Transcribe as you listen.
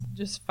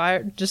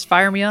Just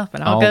fire me up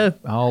and I'll go.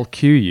 I'll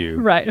cue you.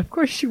 Right, of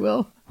course you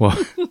will. Well,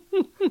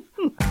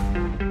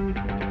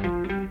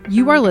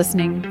 You are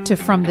listening to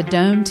From the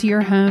Dome to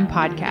Your Home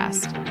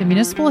podcast, the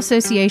Municipal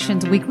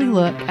Association's weekly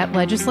look at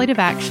legislative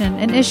action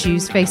and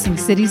issues facing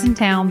cities and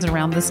towns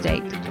around the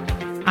state.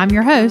 I'm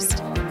your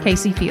host,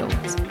 Casey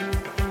Fields.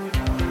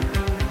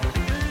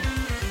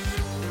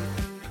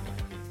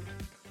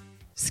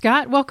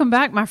 Scott, welcome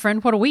back, my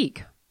friend. What a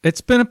week.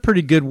 it's been a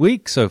pretty good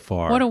week so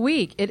far. What a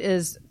week. It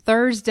is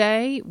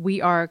Thursday.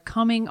 We are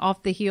coming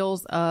off the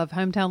heels of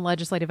Hometown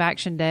Legislative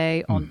Action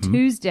Day on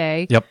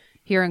Tuesday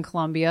here in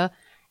Columbia.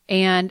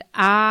 And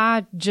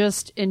I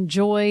just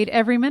enjoyed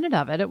every minute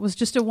of it. It was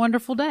just a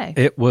wonderful day.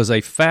 It was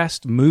a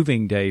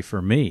fast-moving day for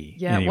me.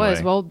 Yeah, anyway. It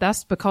was. Well,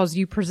 that's because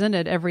you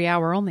presented every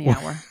hour on the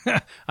hour.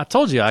 I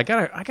told you I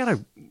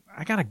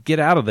gotta get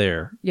out of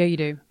there. Yeah, you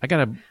do.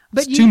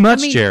 It's too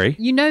much, Jerry.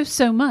 You know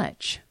so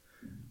much.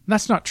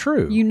 That's not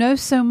true. You know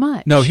so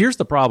much. No, here's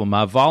the problem.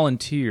 I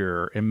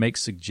volunteer and make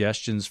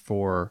suggestions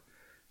for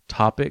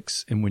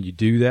topics, and when you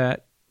do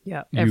that,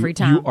 every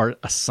time you are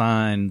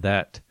assigned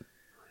that.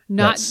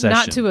 Not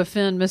to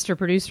offend Mr.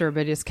 Producer,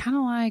 but it's kind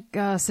of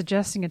like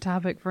suggesting a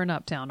topic for an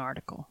Uptown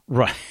article.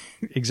 Right.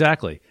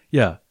 Exactly.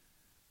 Yeah.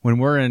 When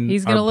we're in,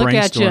 he's going to look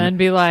at you and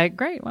be like,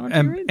 "Great, why don't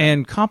you read that?"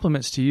 And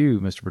compliments to you,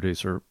 Mr.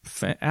 Producer.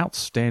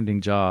 Outstanding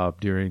job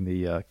during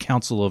the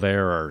Council of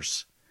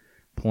Errors,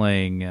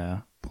 playing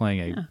a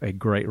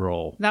great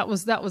role. That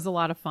was a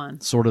lot of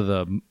fun. Sort of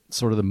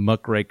the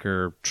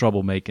muckraker,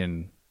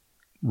 troublemaking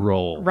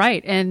role,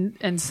 right?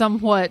 And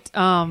somewhat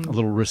a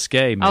little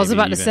risque. Maybe, I was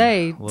about to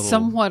say a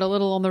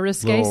little on the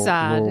risque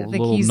side. I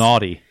think he's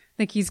naughty. I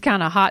think he's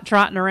kind of hot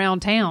trotting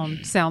around town.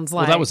 Sounds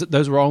like. Well,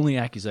 those were only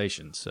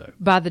accusations. So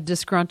by the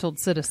disgruntled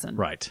citizen,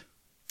 right?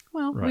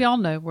 Well, we all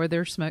know where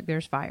there's smoke,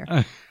 there's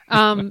fire.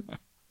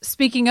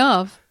 Speaking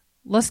of,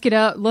 let's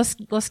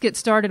get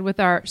started with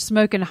our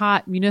smoking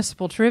hot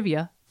municipal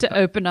trivia to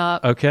open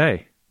up.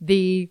 Okay.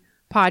 The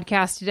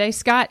podcast today,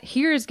 Scott.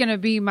 Here is going to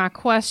be my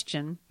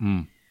question.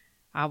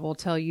 I will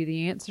tell you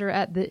the answer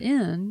at the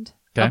end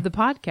of the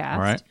podcast.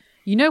 All right.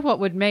 You know what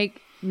would make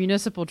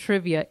municipal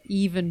trivia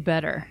even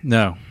better?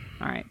 No.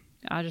 All right.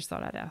 I just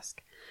thought I'd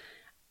ask.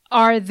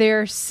 Are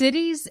there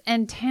cities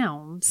and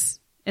towns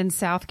in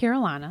South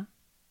Carolina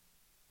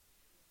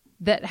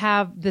that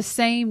have the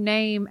same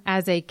name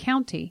as a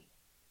county,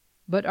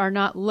 but are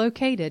not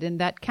located in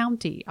that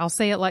county? I'll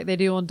say it like they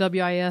do on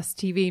WIS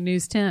TV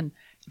News 10.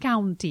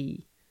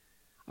 County.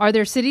 Are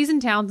there cities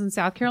and towns in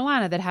South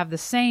Carolina that have the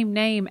same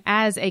name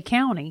as a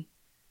county,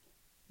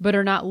 but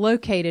are not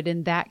located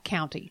in that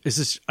county? Is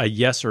this a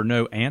yes or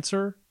no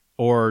answer,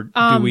 or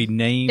do we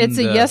name? It's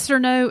a yes or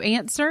no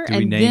answer,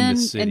 and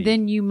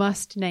then you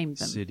must name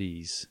them.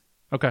 Cities.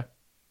 Okay.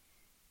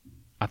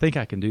 I think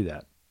I can do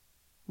that.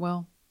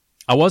 Well,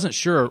 I wasn't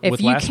sure if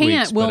with you last week's,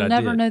 can't, we'll but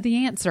never know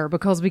the answer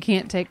because we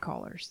can't take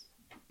callers.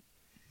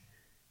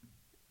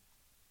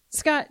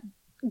 Scott,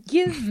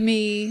 give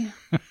me.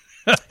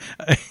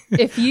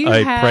 If you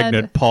had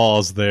pregnant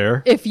pause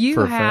there. If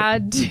you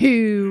had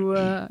to,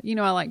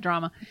 I like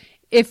drama.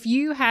 If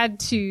you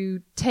had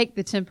to take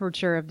the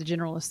temperature of the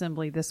General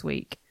Assembly this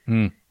week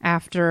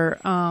after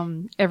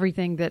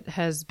everything that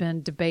has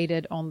been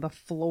debated on the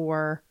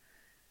floor,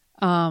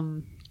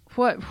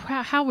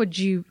 how would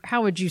you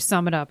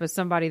sum it up as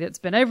somebody that's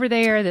been over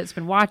there, that's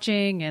been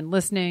watching and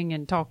listening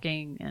and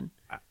talking? And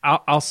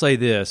I'll say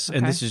this,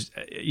 and this is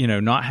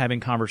not having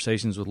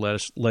conversations with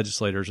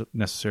legislators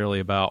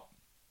necessarily about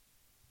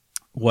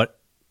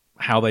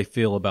how they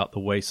feel about the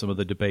way some of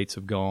the debates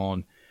have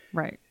gone,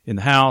 right, in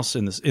the House,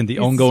 in the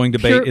ongoing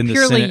debate in the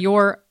Senate. Purely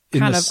your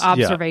kind of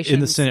observations in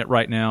the Senate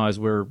right now as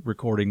we're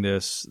recording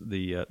this.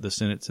 The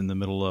Senate's in the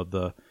middle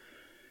of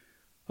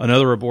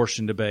another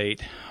abortion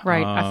debate.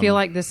 Right, I feel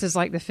like this is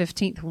like the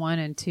 15th one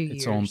in 2 years.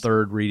 It's on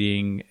third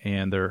reading,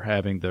 and they're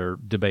having their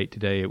debate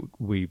today.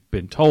 We've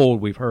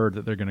heard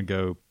that they're going to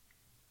go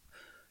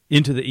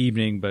into the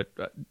evening, but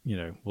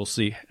we'll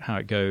see how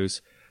it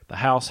goes. The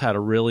House had a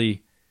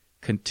really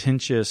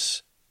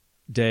contentious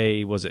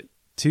day. Was it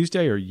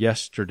Tuesday or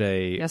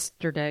yesterday?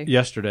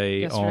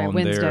 Yesterday on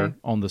Wednesday.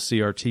 On the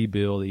CRT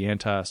bill, the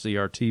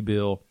anti-CRT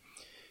bill.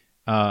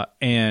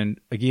 And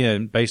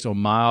again, based on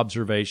my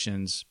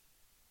observations,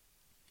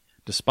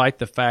 despite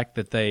the fact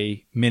that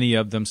many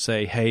of them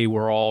say, "Hey,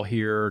 we're all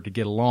here to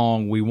get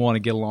along. We want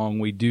to get along.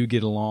 We do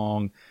get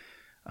along.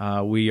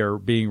 We are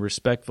being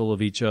respectful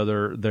of each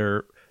other."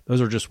 Those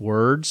are just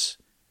words.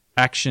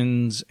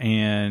 Actions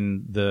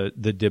and the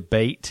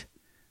debate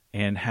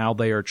and how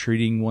they are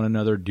treating one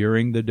another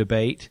during the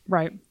debate,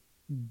 right,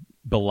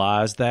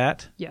 belies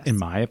that. Yes. In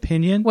my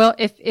opinion. Well,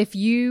 if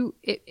you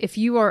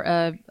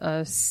are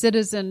a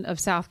citizen of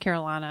South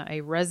Carolina,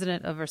 a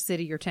resident of a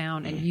city or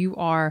town, and you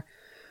are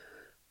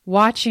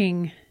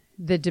watching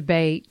the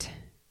debate,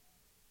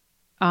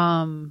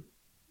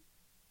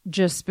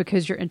 just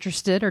because you're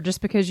interested or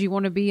just because you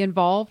want to be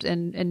involved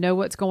and know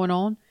what's going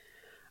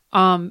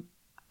on,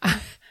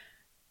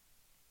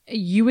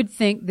 you would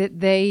think that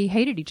they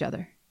hated each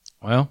other.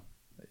 Well,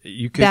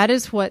 you could. That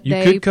is what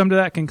you could come to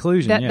that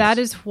conclusion. That yes. that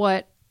is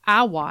what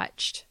I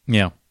watched.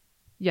 Yeah.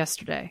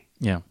 Yesterday.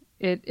 Yeah.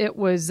 It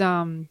was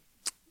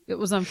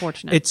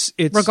unfortunate. It's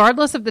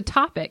regardless of the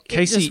topic.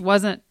 Casey, it just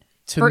wasn't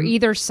for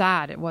either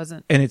side. It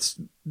wasn't. And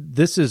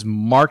this is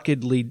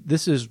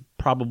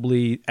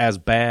probably as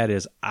bad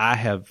as I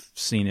have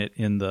seen it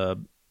in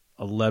the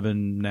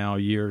 11 now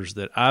years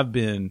that I've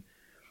been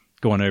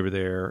going over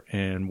there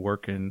and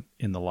working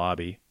in the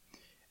lobby.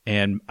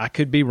 And I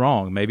could be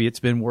wrong. Maybe it's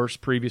been worse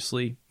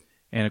previously.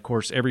 And of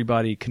course,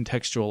 everybody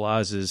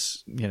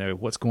contextualizes,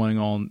 what's going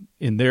on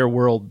in their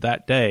world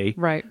that day.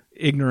 Right.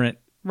 Ignorant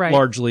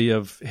largely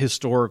of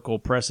historical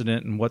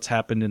precedent and what's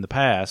happened in the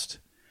past.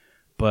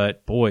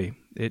 But boy,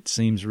 it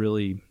seems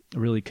really,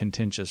 really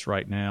contentious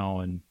right now.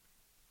 And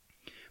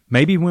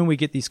maybe when we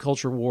get these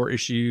culture war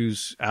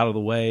issues out of the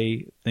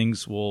way,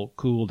 things will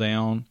cool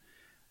down.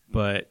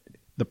 But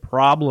the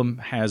problem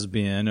has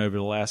been over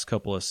the last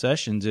couple of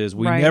sessions is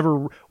we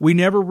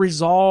never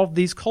resolve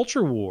these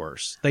culture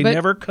wars. They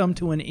never come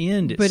to an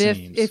end. It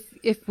seems. But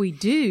if we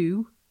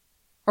do,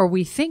 or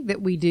we think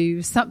that we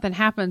do, something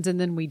happens and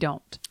then we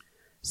don't.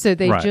 So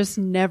they just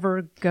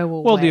never go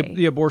away. Well,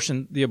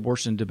 the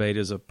abortion debate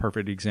is a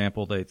perfect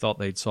example. They thought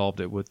they'd solved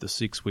it with the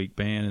 6-week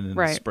ban, and then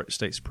the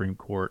state Supreme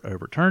Court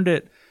overturned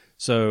it.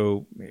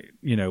 So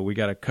we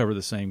got to cover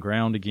the same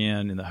ground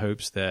again in the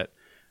hopes that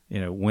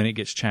when it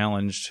gets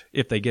challenged,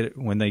 if they get it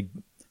when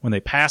they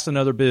pass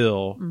another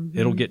bill,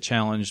 it'll get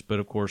challenged. But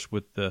of course,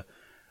 with the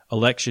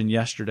election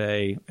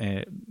yesterday,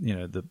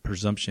 the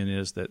presumption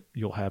is that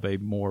you'll have a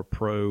more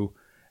pro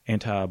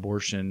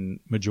anti-abortion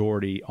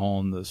majority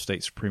on the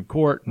state Supreme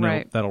Court.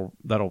 And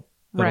that'll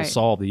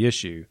solve the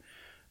issue.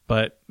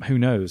 But who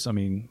knows? I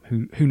mean,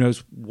 who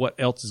knows what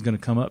else is going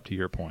to come up, to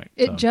your point.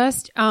 It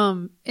just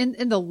in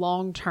the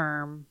long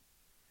term,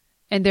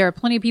 and there are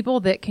plenty of people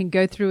that can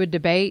go through a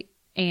debate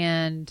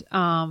and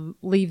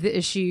leave the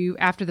issue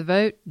after the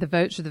vote. The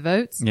votes are the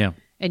votes. Yeah.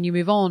 And you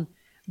move on.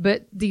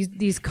 But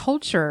these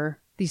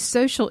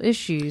social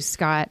issues,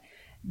 Scott,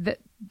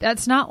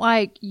 that's not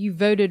like you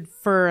voted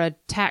for a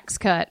tax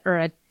cut or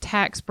a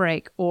tax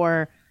break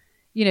or,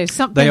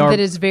 something that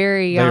is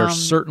very... They are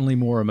certainly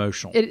more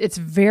emotional. It's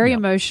very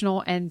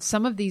emotional, and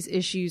some of these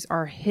issues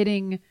are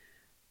hitting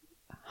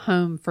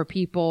home for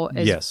people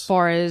as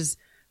far as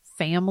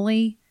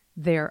family,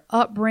 their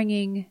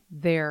upbringing,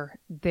 their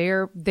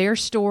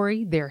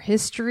story, their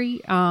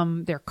history,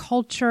 their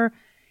culture,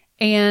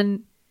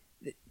 and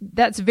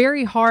that's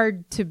very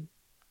hard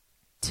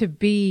to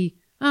be,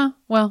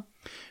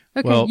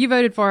 okay, you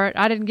voted for it.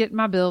 I didn't get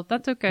my bill.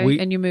 That's okay.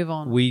 And you move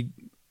on.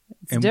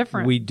 It's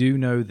different. We do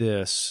know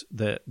this,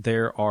 that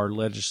there are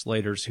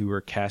legislators who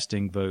are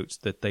casting votes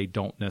that they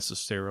don't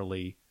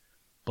necessarily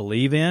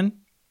believe in,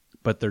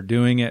 but they're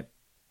doing it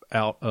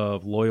out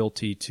of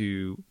loyalty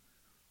to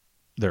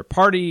their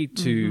party,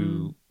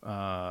 to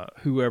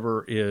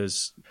whoever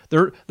is.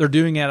 They're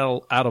doing it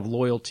out of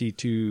loyalty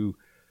to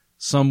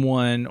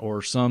someone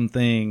or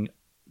something,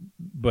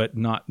 but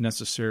not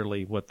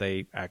necessarily what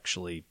they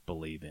actually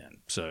believe in.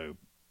 So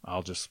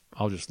I'll just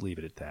leave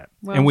it at that.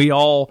 Well, and we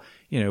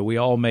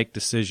all make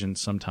decisions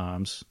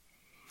sometimes.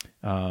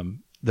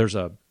 There's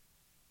a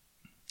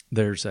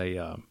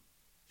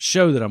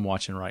show that I'm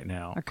watching right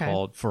now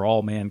called For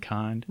All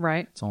Mankind.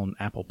 Right. It's on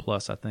Apple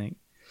Plus, I think.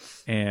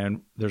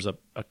 And there's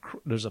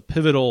a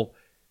pivotal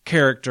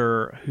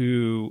character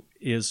who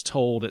is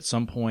told at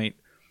some point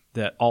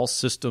that all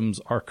systems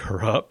are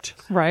corrupt.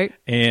 Right.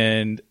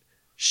 And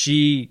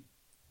she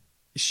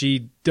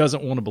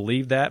doesn't want to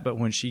believe that, but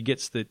when she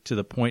gets to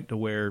the point to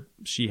where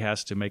she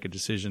has to make a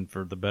decision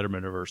for the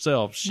betterment of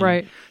herself,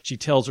 she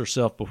tells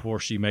herself before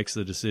she makes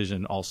the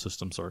decision, all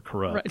systems are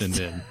corrupt, right. And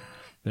then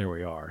there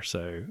we are.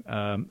 So,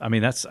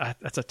 that's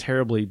a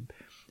terribly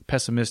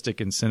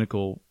pessimistic and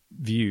cynical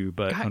view,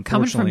 but God,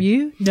 unfortunately,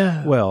 coming from you,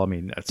 no. Well,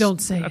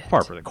 don't say that's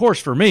par for the course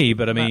for me,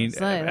 but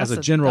as a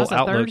general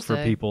outlook Thursday.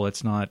 for people,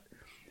 it's not.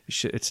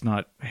 It's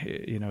not,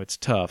 it's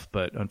tough,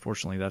 but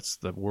unfortunately that's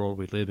the world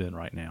we live in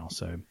right now.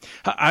 So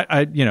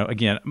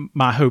again,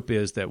 my hope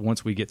is that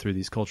once we get through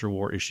these culture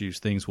war issues,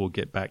 things will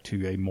get back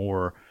to a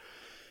more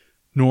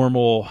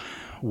normal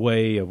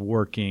way of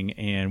working,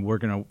 and we're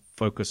going to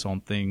focus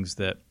on things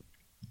that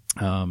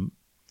the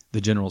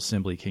General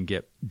Assembly can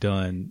get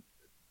done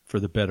for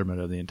the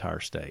betterment of the entire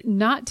state.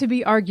 Not to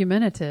be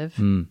argumentative,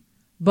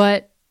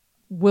 but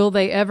will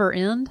they ever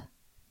end?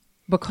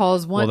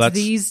 Because once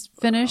these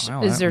finish,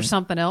 is there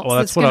something else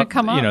that's going to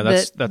come up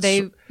that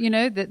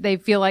they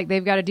feel like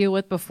they've got to deal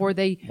with before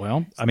they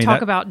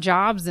talk about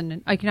jobs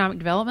and economic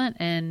development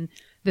and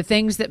the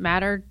things that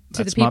matter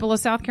to the people of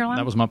South Carolina?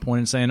 That was my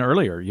point in saying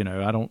earlier.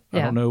 I don't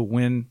know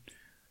when.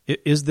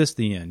 Is this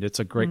the end? It's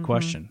a great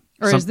question.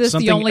 Or is this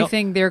the only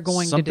thing they're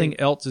going to do? Something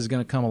else is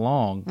going to come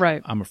along,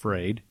 right? I'm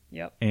afraid.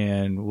 Yep.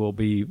 And we'll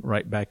be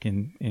right back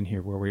in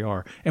here where we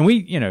are. And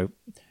we,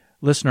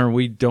 listener,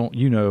 we don't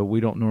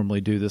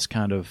normally do this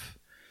kind of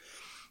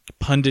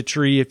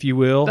punditry, if you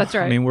will. That's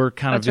right. We're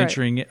kind of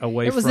venturing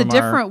away from our It was a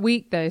different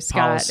week, though,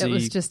 Scott. It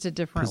was just a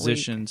different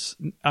positions.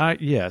 week.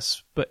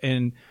 Yes, but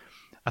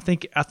I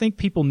think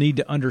people need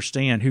to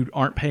understand who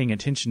aren't paying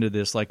attention to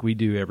this like we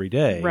do every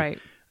day. Right.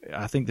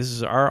 I think this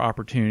is our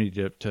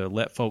opportunity to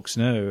let folks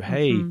know,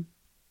 hey,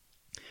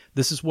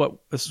 this is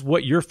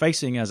what you're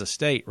facing as a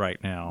state right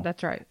now.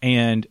 That's right.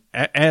 And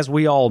as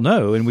we all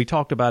know, and we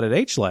talked about at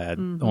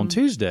HLAD on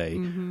Tuesday,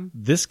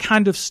 this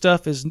kind of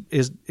stuff is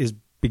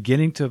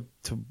beginning to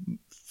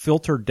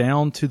filter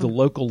down to the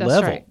local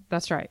level. Right.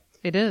 That's right.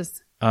 It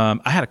is. I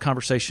had a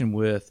conversation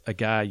with a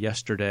guy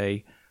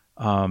yesterday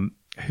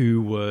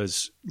who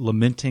was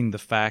lamenting the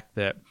fact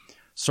that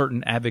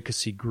certain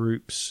advocacy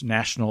groups,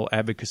 national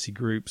advocacy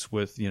groups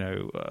with,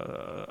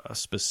 a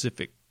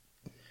specific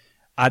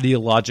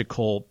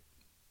ideological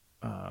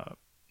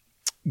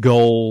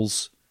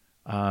goals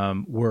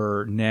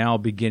were now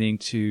beginning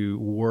to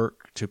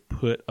work to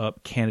put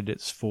up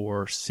candidates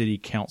for city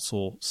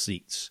council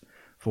seats,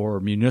 for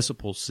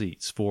municipal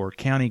seats, for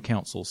county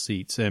council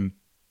seats. And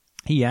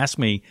he asked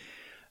me,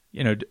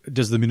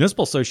 does the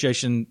municipal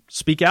association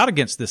speak out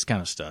against this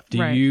kind of stuff?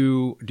 What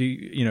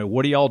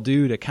do y'all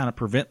do to kind of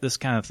prevent this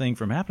kind of thing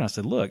from happening? I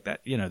said, look,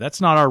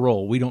 that's not our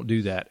role. We don't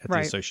do that at the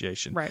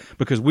association. Right.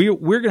 Because we're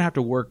going to have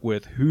to work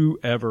with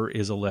whoever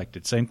is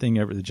elected. Same thing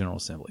over the General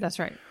Assembly. That's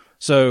right.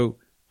 So,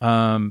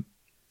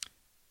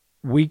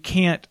 we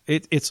can't,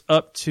 it's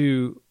up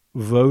to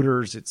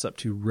voters, it's up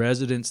to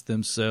residents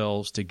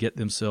themselves to get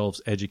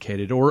themselves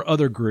educated, or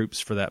other groups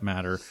for that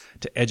matter,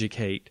 to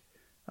educate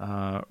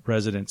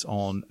residents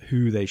on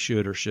who they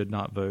should or should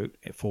not vote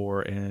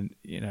for. And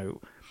you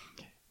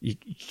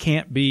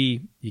can't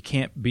be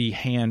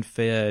hand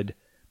fed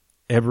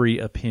every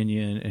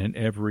opinion and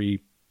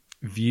every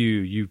view.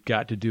 You've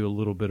got to do a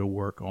little bit of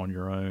work on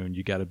your own.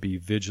 You got to be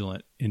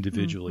vigilant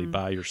individually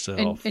by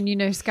yourself.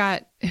 And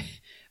Scott,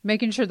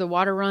 making sure the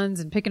water runs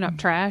and picking up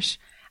trash.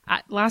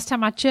 Last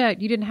time I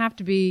checked, you didn't have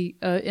to be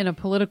in a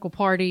political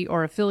party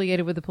or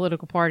affiliated with a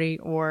political party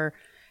or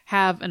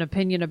have an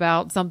opinion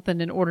about something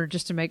in order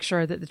just to make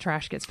sure that the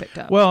trash gets picked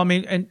up. Well, I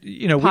mean, and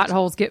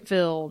potholes get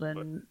filled,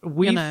 and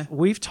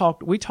we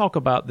talk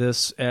about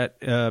this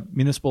at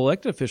Municipal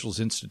Elected Officials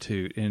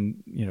Institute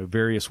in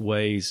various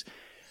ways.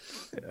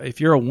 If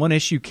you're a one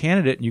issue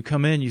candidate and you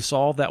come in, you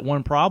solve that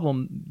one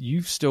problem,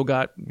 you've still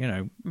got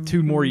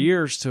 2 more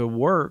years to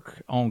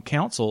work on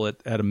council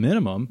at a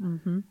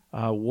minimum.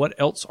 What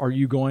else are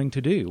you going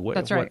to do?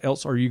 What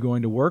else are you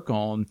going to work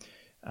on?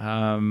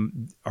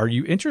 Are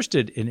you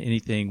interested in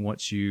anything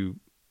once you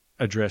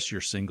address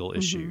your single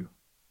issue?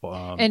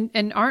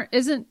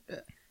 Isn't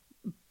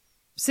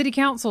city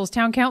councils,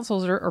 town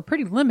councils are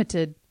pretty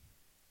limited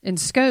in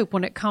scope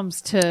when it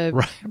comes to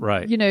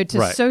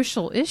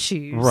social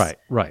issues. Right.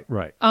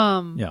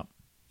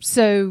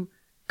 So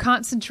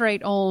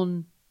concentrate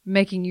on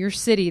making your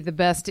city the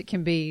best it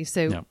can be,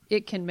 so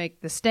it can make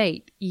the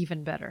state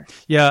even better.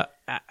 Yeah,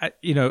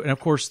 and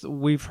of course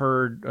we've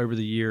heard over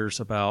the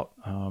years about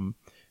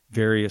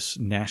various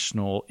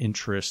national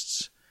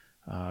interests,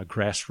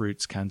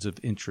 grassroots kinds of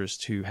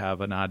interests who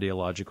have an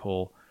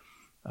ideological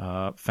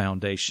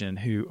foundation,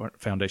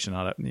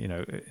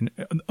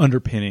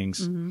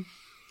 underpinnings,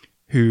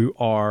 who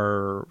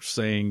are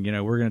saying,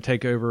 we're going to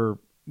take over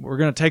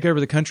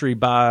the country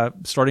by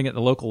starting at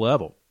the local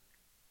level,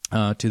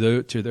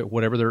 to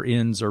whatever their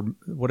ends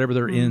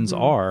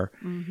are,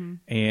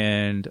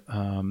 and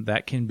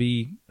that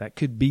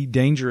could be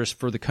dangerous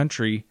for the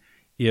country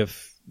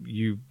if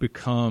you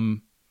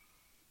become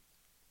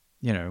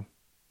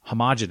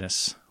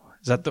homogenous.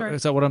 Is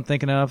that what I'm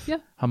thinking of? Yeah.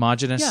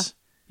 Homogenous? Yeah.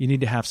 You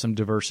need to have some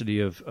diversity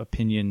of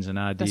opinions and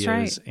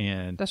ideas.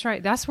 That's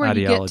right. That's where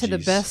you get to the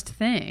best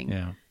thing.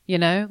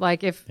 Yeah.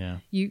 Like if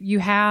you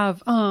have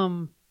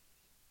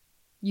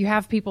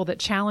people that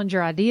challenge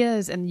your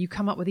ideas and you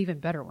come up with even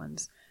better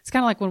ones. It's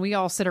kind of like when we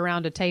all sit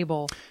around a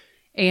table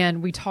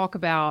and we talk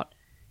about,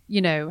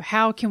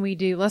 how can we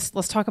do, let's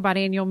talk about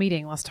annual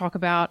meeting. Let's talk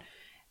about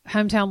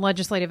Hometown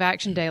Legislative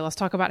Action Day. Let's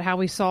talk about how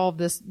we solve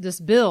this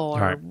bill.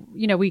 Or,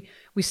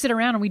 we sit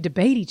around and we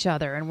debate each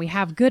other and we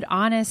have good,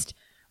 honest,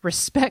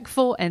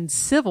 respectful, and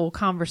civil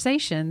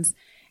conversations.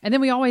 And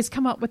then we always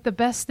come up with the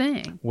best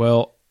thing.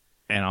 Well,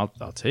 and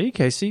I'll tell you,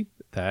 Casey,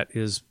 that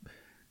is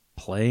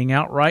playing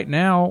out right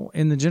now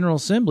in the General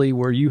Assembly,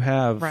 where you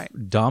have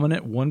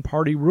dominant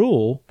one-party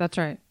rule. That's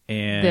right.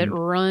 And that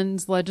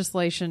runs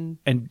legislation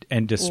and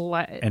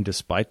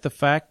despite the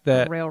fact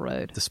that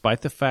railroad,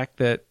 despite the fact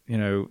that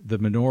the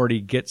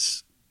minority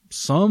gets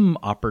some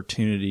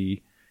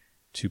opportunity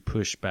to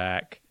push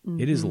back,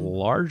 it is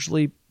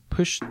largely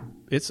pushed.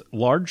 It's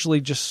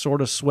largely just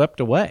sort of swept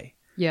away.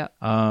 Yeah.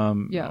 I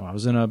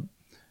was in a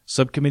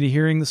subcommittee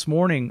hearing this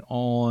morning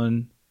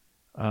on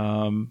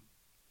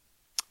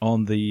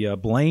the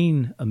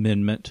Blaine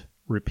Amendment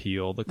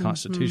repeal, the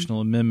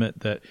constitutional amendment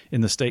that in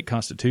the state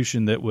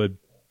constitution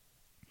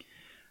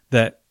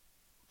that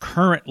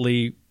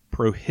currently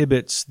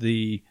prohibits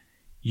the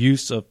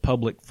use of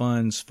public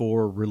funds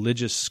for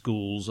religious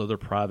schools, other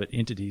private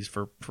entities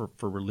for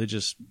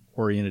religious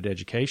oriented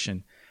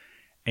education.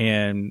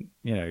 And,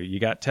 you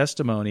got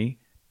testimony,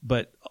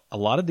 but a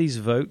lot of these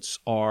votes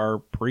are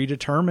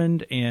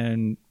predetermined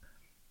and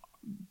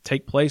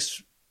take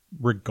place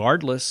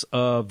regardless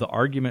of the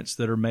arguments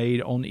that are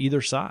made on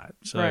either side.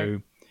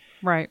 So,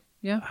 right.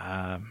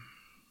 Yeah.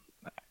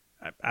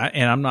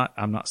 I'm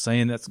not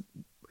saying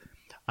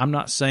I'm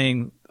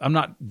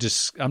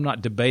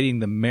not debating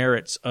the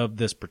merits of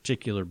this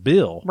particular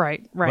bill.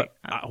 Right. But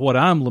what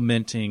I'm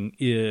lamenting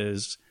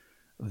is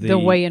the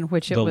way in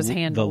which it was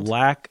handled. The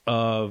lack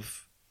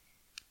of.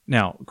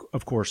 Now,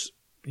 of course,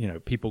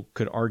 people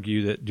could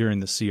argue that during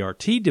the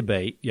CRT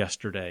debate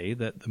yesterday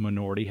that the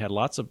minority had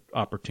lots of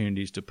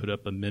opportunities to put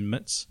up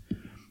amendments.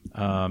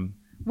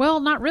 Well,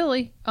 not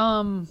really.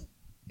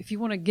 If you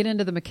want to get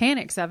into the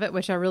mechanics of it,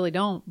 which I really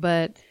don't,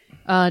 but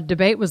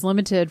debate was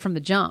limited from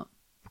the jump.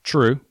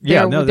 True.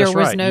 There that's was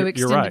right. no You're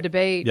extended right.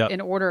 debate Yep.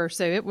 in order,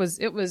 so it was.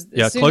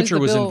 Yeah, as soon cloture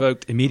as was bill,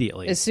 invoked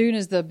immediately. As soon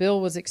as the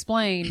bill was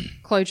explained,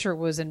 cloture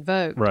was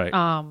invoked. Right.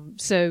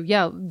 So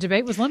yeah,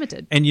 debate was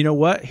limited. And you know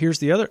what? Here's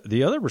the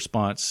other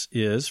response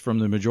is from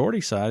the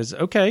majority side is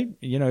okay.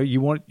 You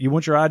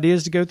want your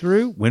ideas to go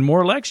through, win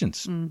more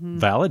elections. Mm-hmm.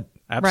 Valid.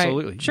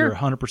 Absolutely. Right. Sure. You're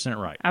 100%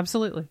 right.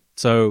 Absolutely.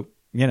 So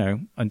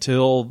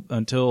until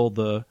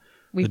the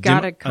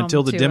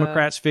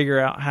Democrats figure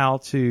out how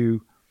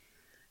to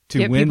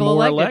win more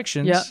elected.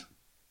 elections, yep.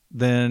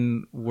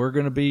 then we're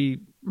going to be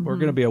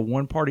a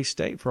one-party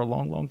state for a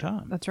long, long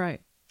time. That's right.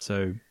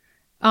 So,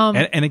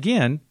 and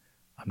again,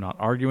 I'm not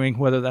arguing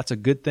whether that's a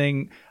good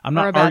thing. I'm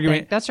not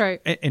arguing. That's right.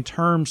 In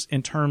terms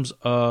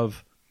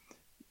of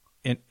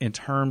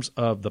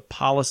the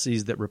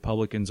policies that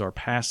Republicans are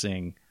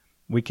passing,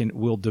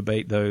 we'll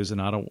debate those,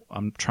 and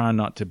I'm trying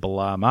not to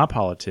belie my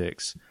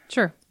politics.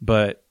 Sure.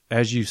 But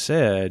as you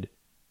said,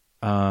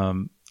 a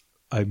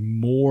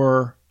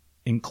more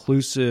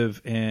inclusive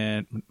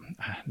and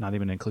not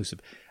even inclusive,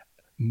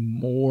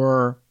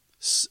 more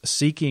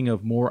seeking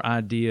of more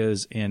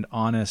ideas and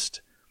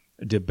honest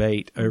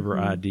debate over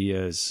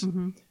ideas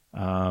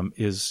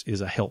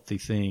is a healthy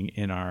thing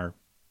in our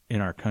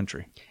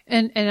country.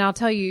 And I'll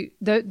tell you,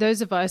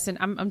 those of us, and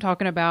I'm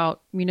talking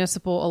about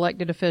municipal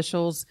elected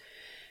officials,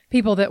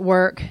 people that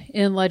work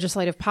in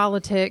legislative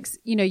politics.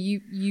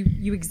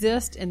 You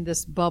exist in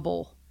this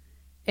bubble,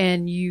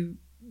 and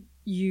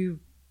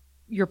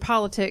your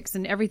politics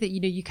and everything,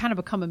 you kind of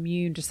become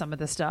immune to some of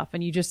this stuff,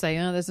 and you just say,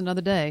 oh, there's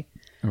another day.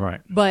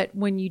 Right. But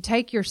when you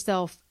take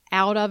yourself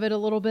out of it a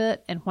little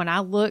bit, and when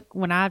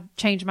I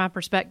change my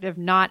perspective,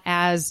 not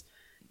as,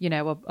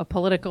 a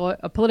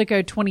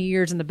politico 20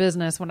 years in the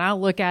business, when I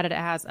look at it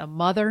as a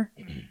mother,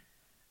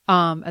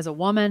 as a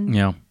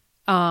woman,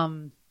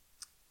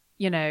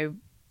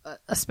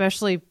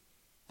 especially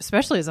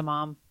as a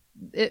mom,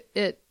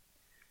 it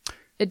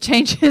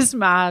changes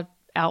my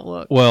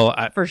outlook. Well,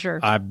 for sure.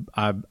 I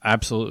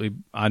absolutely,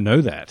 I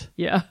know that.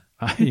 Yeah.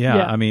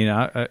 Yeah. I mean,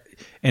 and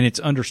it's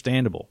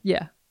understandable.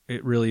 Yeah.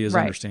 It really is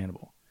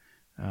understandable.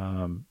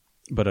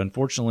 But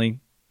unfortunately,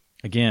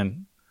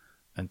 again,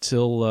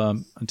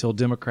 until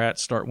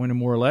Democrats start winning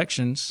more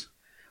elections.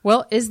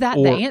 Well, is that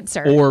the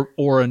answer?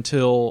 Or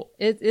until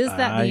is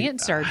that the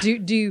answer?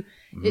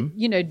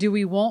 Do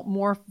we want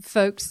more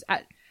folks?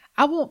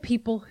 I want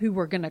people who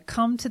are going to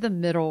come to the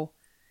middle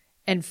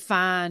and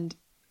find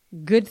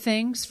good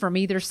things from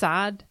either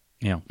side,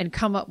 and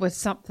come up with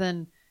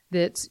something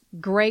that's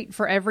great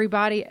for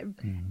everybody.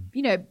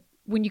 Mm-hmm.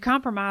 When you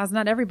compromise,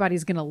 not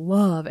everybody's going to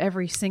love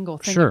every single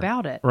thing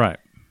about it. Right.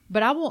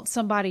 But I want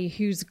somebody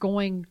who's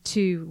going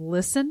to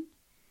listen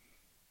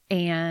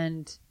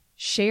and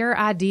share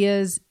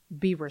ideas,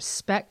 be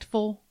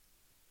respectful,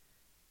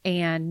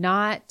 and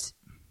not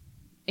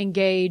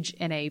engage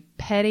in a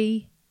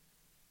petty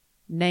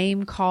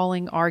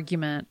name-calling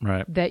argument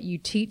that you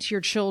teach your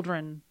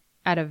children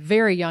at a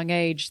very young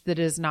age that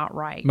is not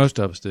right. Most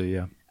of us do,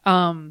 yeah.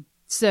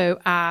 So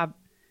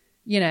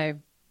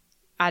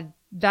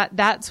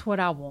that's what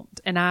I want.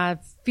 And I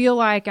feel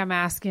like I'm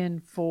asking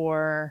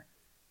for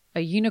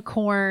a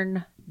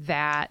unicorn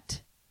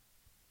that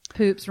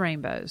poops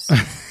rainbows.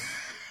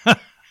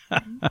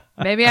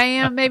 Maybe I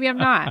am, maybe I'm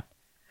not.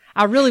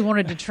 I really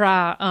wanted to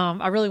try,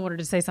 I really wanted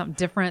to say something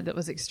different that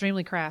was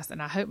extremely crass,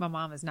 and I hope my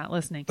mom is not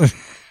listening.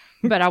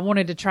 But I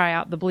wanted to try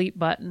out the bleep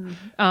button.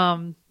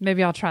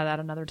 Maybe I'll try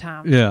that another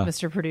time. Yeah.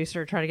 Mr.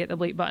 Producer, try to get the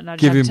bleep button. I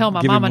just have to tell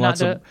my mama not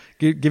to.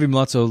 Give him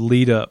lots of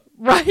lead up.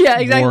 Right, yeah,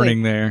 exactly.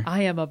 Warning there.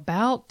 I am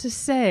about to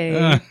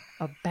say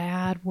a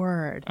bad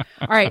word.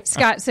 All right,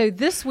 Scott. So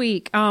this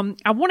week, I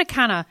want to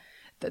kind of,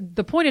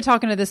 the point of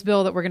talking to this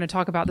bill that we're going to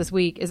talk about this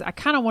week is I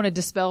kind of want to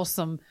dispel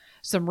some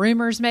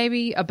rumors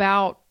maybe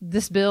about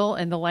this bill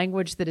and the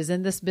language that is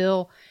in this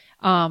bill.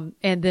 And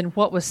then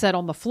what was said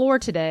on the floor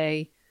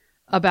today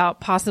about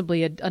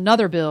possibly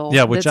another bill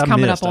which that's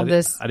coming up on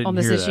this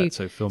issue. That,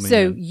 so fill me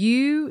so in.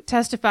 You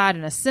testified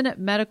in a Senate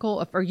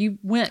medical, or you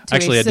went to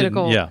Actually, a Senate,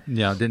 I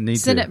didn't need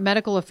Senate to.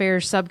 Medical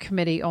Affairs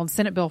Subcommittee on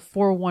Senate Bill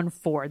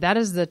 414. That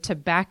is the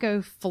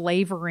tobacco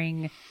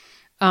flavoring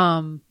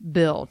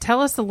bill.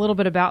 Tell us a little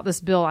bit about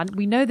this bill.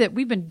 We know that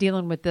we've been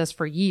dealing with this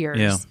for years.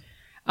 Yeah.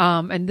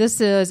 And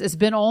it's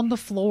been on the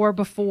floor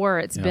before.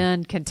 It's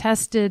been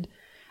contested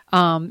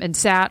and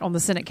sat on the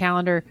Senate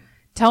calendar.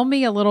 Tell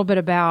me a little bit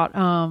about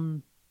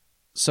the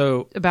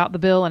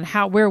bill and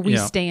where we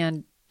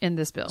stand in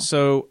this bill?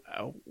 So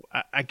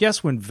I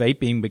guess when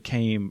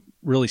vaping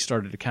really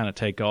started to kind of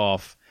take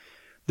off,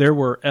 there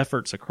were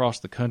efforts across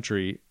the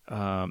country,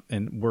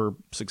 and were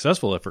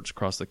successful efforts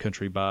across the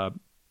country by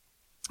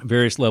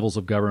various levels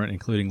of government,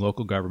 including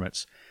local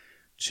governments,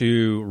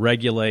 to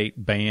regulate,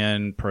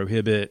 ban,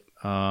 prohibit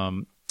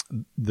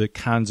the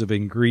kinds of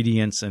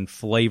ingredients and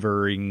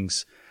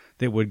flavorings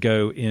that would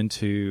go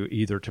into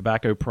either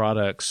tobacco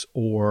products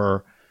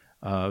or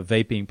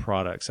vaping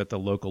products at the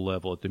local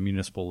level, at the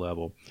municipal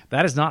level.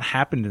 That has not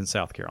happened in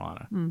South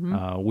Carolina.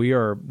 We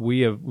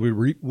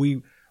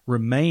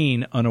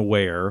remain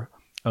unaware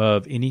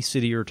of any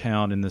city or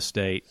town in the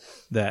state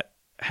that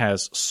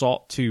has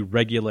sought to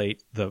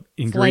regulate the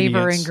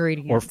ingredients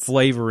or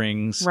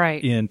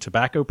flavorings in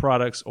tobacco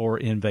products or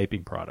in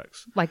vaping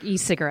products. Like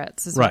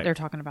e-cigarettes is what they're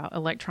talking about,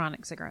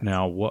 electronic cigarettes.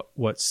 Now,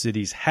 what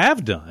cities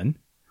have done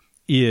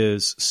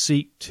is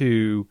seek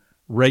to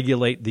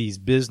regulate these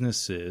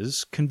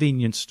businesses,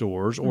 convenience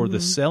stores, or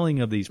the selling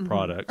of these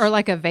products. Or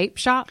like a vape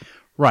shop?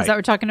 Right. Is that what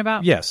we're talking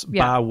about? Yes,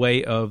 by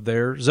way of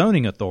their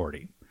zoning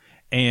authority.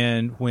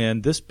 And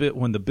when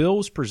the bill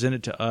was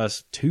presented to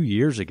us 2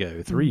 years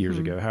ago, 3 years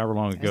ago, however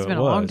long ago it was, it's been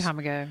a long time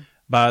ago,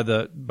 by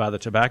the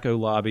tobacco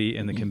lobby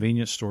and the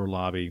convenience store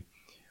lobby,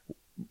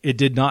 it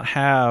did not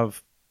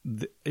have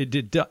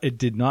it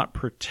did not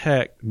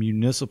protect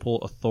municipal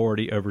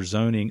authority over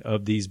zoning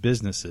of these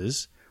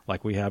businesses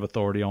like we have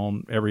authority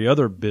on every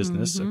other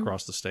business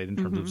across the state in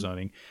terms of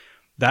zoning.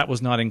 That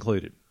was not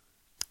included.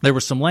 There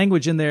was some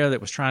language in there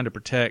that was trying to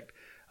protect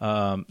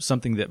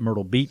something that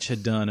Myrtle Beach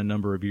had done a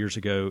number of years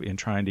ago in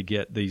trying to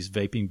get these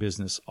vaping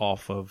business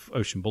off of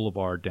Ocean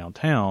Boulevard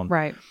downtown.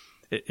 Right.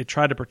 It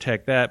tried to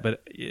protect that,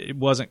 but it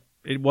wasn't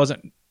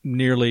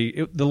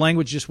nearly. The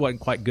language just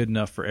wasn't quite good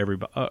enough for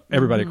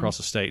everybody across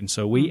the state, and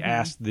so we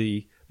asked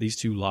these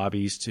two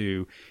lobbies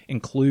to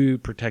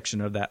include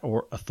protection of that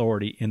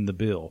authority in the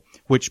bill,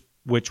 which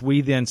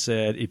we then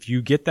said, if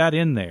you get that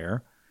in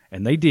there,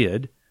 and they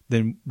did,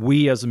 then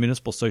we as a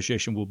municipal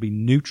association will be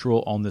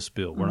neutral on this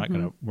bill.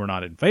 We're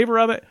not in favor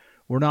of it.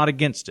 We're not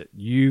against it.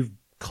 You've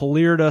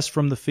cleared us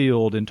from the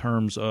field in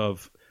terms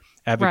of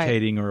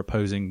advocating or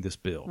opposing this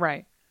bill.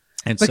 Right.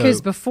 And because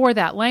so, before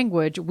that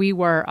language, we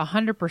were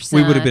 100%.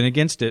 We would have been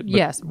against it. But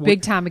yes,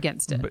 big time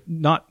against it. But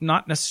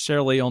not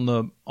necessarily on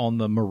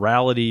the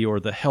morality or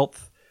the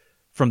health,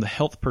 from the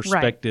health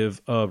perspective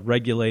of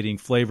regulating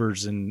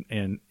flavors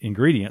and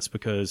ingredients,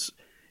 because,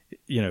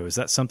 is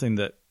that something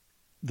that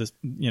this,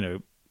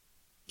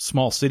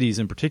 small cities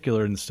in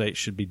particular in the state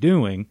should be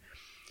doing?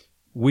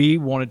 We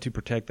wanted to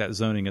protect that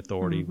zoning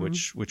authority,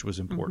 which was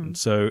important.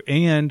 So,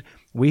 and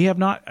we have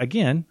not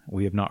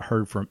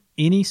heard from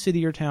any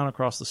city or town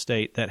across the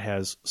state that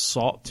has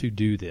sought to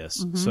do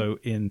this. So,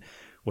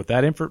 with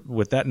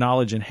that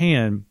knowledge in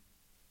hand,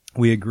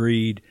 we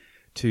agreed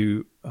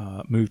to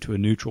move to a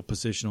neutral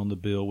position on the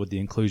bill with the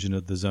inclusion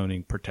of the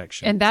zoning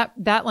protection. And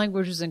that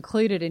language was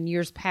included in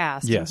years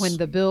past. Yes. When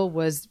the bill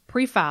was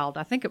pre-filed.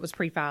 I think it was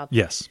pre-filed.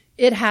 Yes.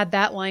 It had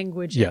that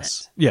language in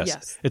it.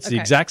 Yes. It's the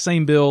exact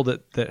same bill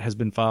that has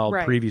been filed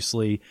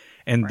previously,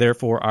 and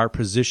therefore our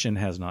position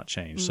has not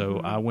changed. So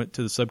I went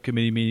to the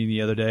subcommittee meeting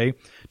the other day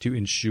to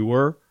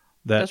ensure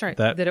that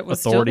it was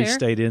authority still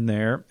there. stayed in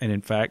there. And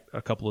in fact,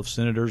 a couple of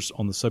senators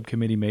on the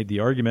subcommittee made the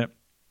argument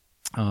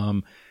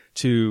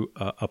to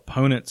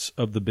opponents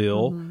of the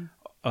bill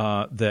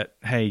that,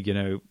 hey,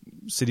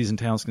 cities and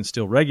towns can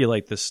still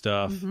regulate this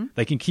stuff.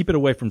 They can keep it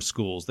away from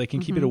schools. They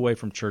can keep it away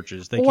from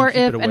churches. They can keep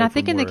it away and I from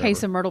think in the wherever.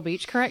 case of Myrtle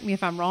Beach, correct me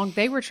if I'm wrong,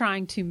 they were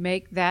trying to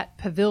make that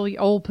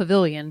old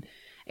pavilion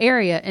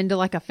area into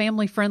like a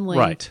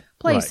family-friendly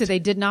place. So they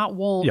did not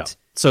want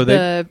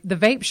the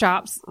vape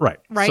shops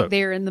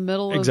there in the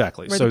middle of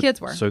where the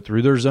kids were. So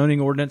through their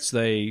zoning ordinance,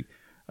 they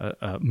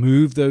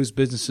moved those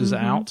businesses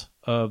out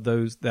of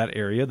that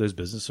area. Those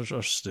businesses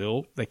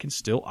they can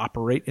still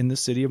operate in the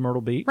city of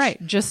Myrtle Beach. Right.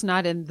 Just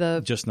not in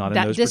those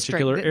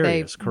particular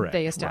areas. Correct.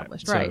 They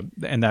established. Right.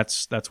 So, and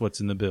that's what's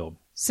in the bill.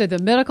 So the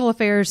Medical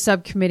Affairs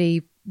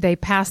Subcommittee, they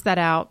passed that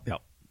out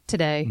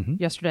today,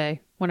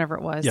 yesterday, whenever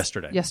it was.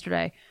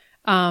 Yesterday.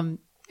 And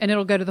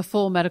it'll go to the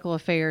full Medical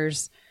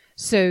Affairs.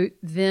 So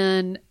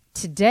then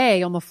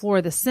today on the floor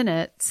of the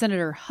Senate,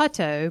 Senator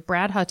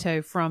Brad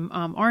Hutto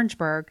from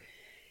Orangeburg,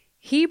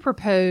 he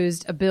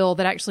proposed a bill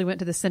that actually went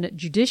to the Senate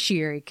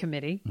Judiciary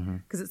Committee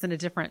because it's in a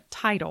different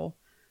title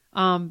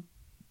of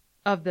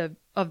the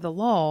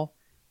law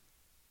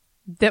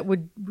that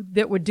would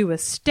do a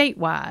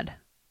statewide.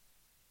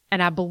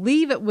 And I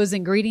believe it was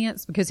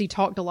ingredients because he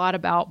talked a lot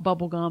about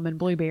bubble gum and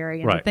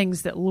blueberry and the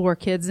things that lure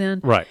kids in.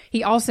 Right.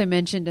 He also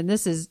mentioned, and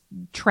this is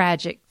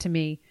tragic to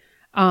me,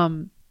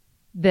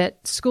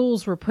 that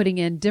schools were putting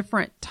in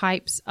different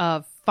types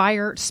of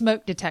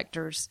smoke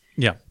detectors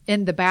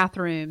in the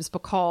bathrooms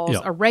because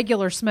a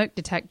regular smoke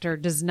detector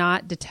does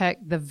not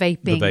detect the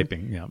vaping.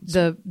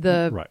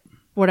 The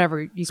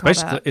whatever you call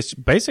that. It's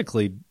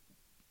basically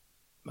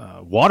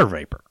water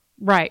vapor.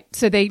 Right.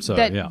 So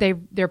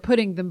they're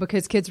putting them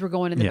because kids were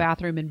going in the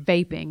bathroom and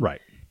vaping. Right.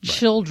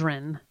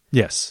 Children.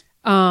 Yes.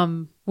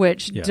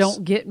 Which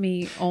don't get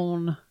me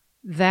on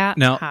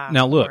that high.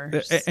 Now look,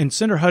 horse. and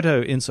Senator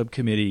Hutto in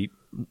subcommittee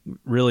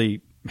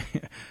really,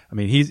 I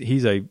mean,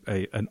 he's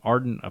an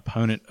ardent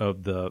opponent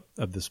of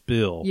this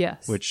bill.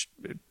 Yes. Which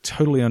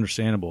totally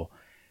understandable.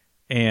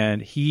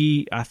 And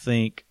I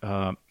think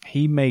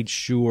he made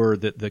sure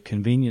that the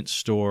convenience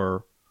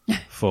store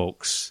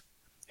folks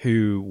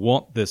who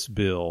want this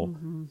bill,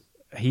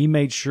 he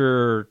made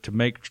sure to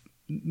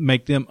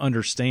make them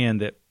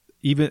understand that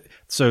even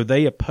so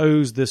they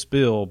oppose this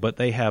bill, but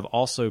they have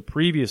also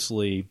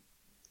previously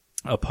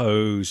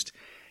opposed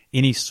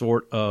any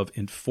sort of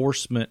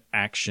enforcement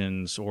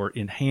actions or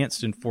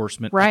enhanced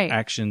enforcement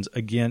actions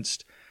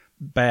against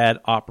bad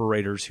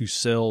operators who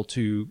sell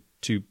to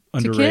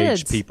underage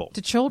kids, people,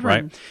 to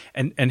children.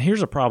 Right? And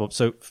here's a problem.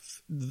 So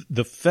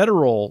the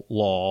federal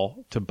law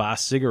to buy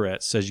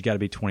cigarettes says you got to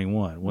be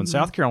 21. Well, in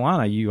South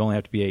Carolina, you only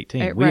have to be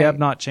 18. We have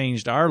not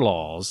changed our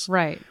laws.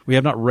 Right. We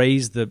have not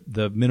raised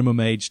the minimum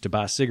age to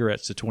buy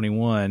cigarettes to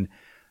 21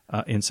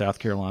 in South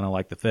Carolina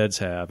like the feds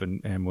have,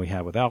 and we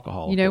have with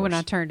alcohol. You know, when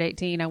I turned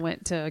 18, I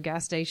went to a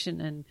gas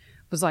station and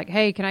was like,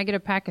 hey, can I get a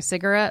pack of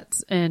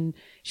cigarettes? And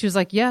she was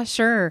like, yeah,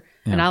 sure.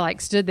 Yeah. And I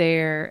like stood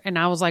there and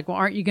I was like, well,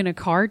 aren't you going to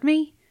card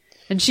me?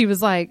 And she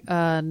was like,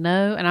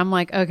 no. And I'm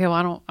like, okay,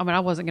 well, I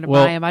wasn't going to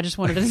buy them. I just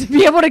wanted to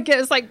be able to get,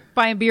 it's like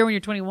buying beer when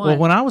you're 21. Well,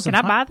 when I was Can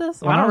I buy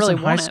this? Well, I don't really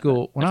want it. I just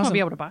want to be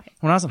able to buy it.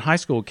 When I was in high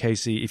school,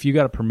 Casey, if you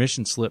got a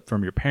permission slip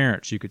from your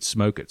parents, you could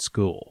smoke at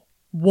school.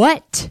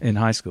 What? In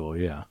high school,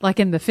 yeah. Like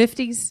in the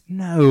 50s?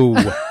 No.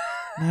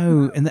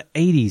 No, in the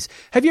 80s.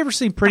 Have you ever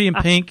seen Pretty in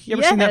Pink? You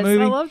ever seen that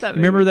movie? I love that movie.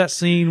 Remember that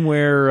scene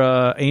where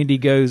Andy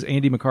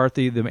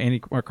McCarthy, the Andy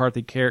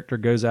McCarthy character,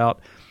 goes out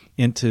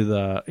into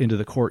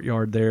the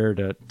courtyard there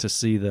to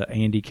see the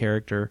Andy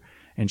character,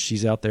 and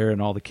she's out there,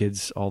 and all the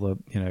kids, all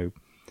the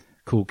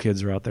cool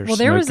kids are out there. Well,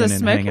 there was a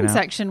smoking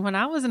section when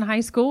I was in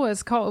high school. It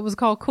was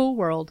called Cool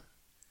World.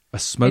 A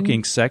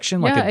smoking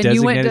section, like a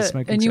designated smoking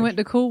section. And you went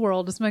to Cool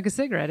World to smoke a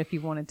cigarette if you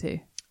wanted to.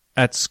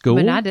 At school?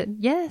 But I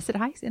didn't. Yes,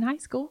 in high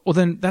school. Well,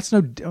 then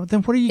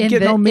then what are you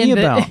getting on me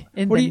about?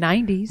 In the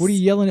 90s. What are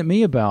you yelling at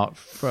me about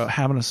for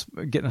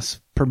getting a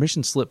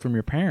permission slip from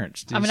your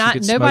parents? I mean,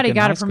 nobody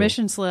got a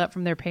permission slip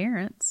from their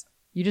parents.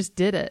 You just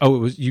did it.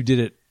 Oh, you did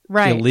it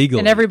right illegally.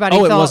 And everybody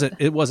thought,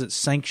 it wasn't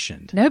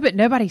sanctioned. No, but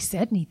nobody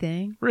said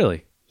anything.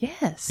 Really?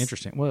 Yes.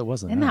 Interesting. Well, it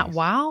wasn't. Isn't that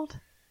wild?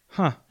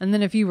 Huh. And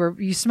then if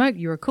you smoked,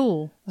 you were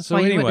cool. That's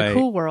why you went to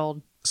Cool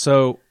World.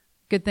 So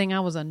good thing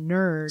I was a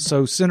nerd.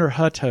 So Senator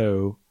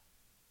Hutto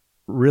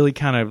really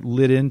kind of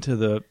lit into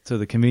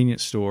the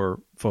convenience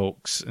store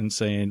folks and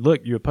saying,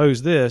 look, you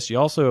oppose this, you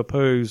also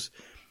oppose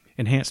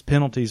enhanced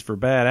penalties for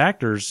bad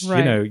actors.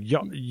 Right.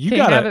 You can't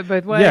gotta have it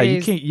both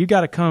ways. Yeah, you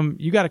gotta come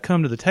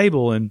to the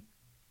table. And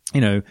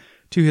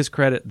to his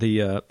credit,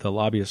 the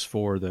lobbyist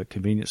for the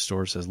convenience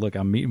store says, look,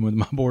 I'm meeting with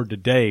my board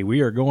today. We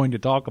are going to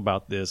talk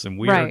about this, and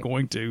we are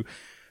going to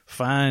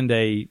find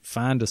a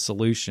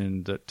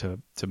solution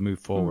to move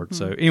forward. Mm-hmm.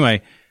 So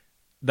anyway,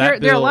 there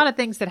are a lot of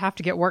things that have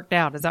to get worked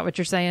out. Is that what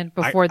you're saying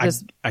before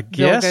this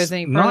bill goes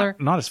any further?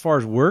 Not as far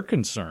as we're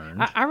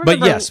concerned. I remember,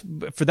 but yes,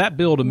 for that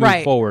bill to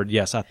move forward,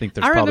 yes, I think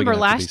there's probably going to be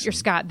some. I remember last year,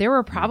 Scott, there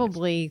were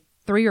probably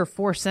 3 or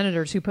 4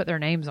 senators who put their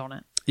names on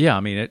it. Yeah,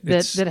 I mean,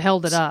 that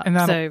held it up.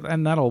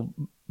 And that'll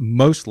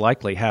most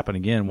likely happen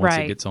again once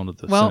it gets onto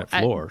the Senate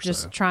floor.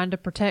 Just trying to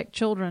protect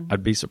children.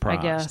 I'd be surprised.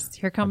 I guess.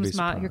 Here comes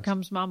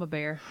Mama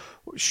Bear.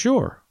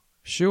 Sure.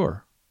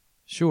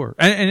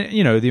 And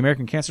the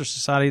American Cancer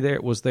Society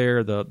was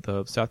there,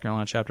 the South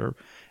Carolina chapter,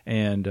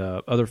 and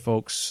other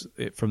folks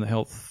from the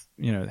health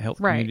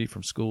community,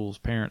 from schools,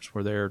 parents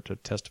were there to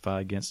testify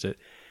against it.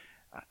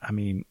 I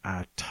mean,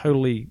 I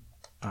totally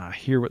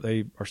hear what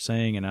they are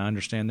saying, and I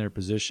understand their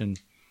position.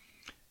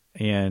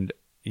 And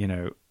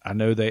I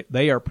know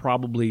they are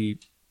probably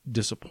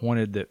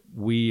disappointed that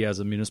we as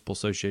a municipal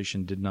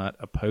association did not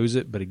oppose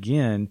it, but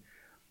again,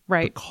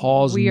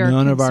 because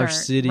none of our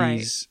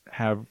cities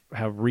have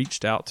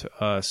reached out to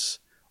us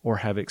or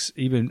have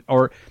even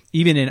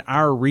in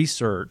our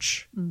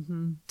research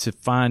to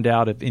find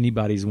out if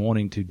anybody's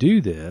wanting to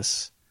do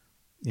this,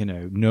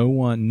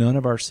 none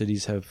of our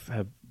cities have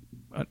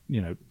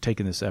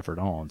taken this effort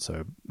on.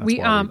 So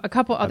that's a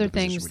couple other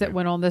things that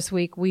went on this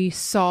week. We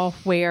saw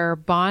where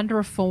bond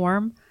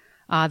reform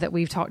that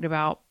we've talked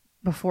about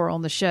before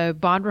on the show,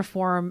 bond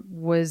reform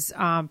was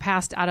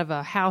passed out of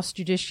a House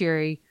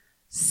Judiciary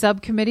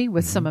subcommittee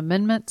with some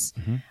amendments.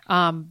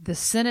 The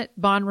Senate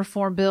bond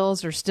reform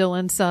bills are still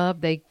in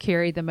sub. They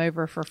carried them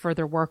over for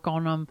further work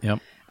on them.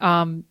 Yep.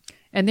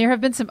 And there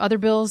have been some other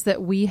bills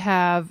that we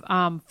have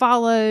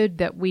followed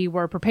that we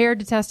were prepared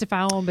to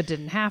testify on but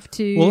didn't have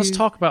to. Well, let's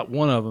talk about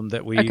one of them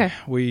that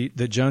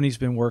that Joni's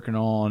been working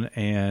on,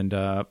 and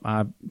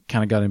I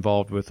kind of got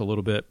involved with a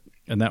little bit,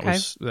 and that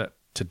was that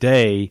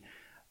today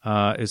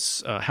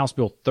is House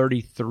Bill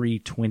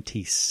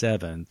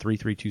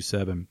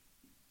 3327.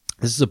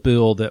 This is a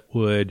bill that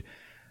would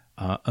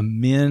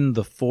amend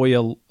the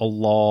FOIA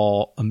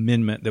law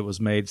amendment that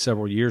was made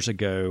several years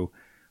ago,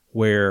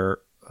 where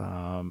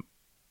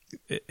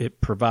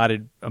it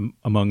provided,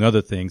 among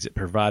other things, it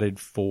provided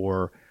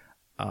for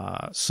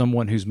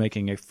someone who's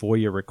making a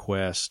FOIA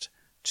request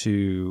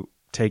to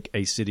take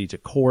a city to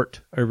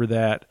court over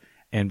that,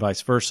 and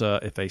vice versa.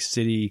 If a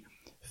city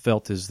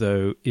felt as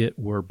though it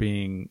were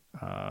being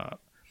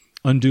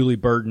unduly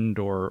burdened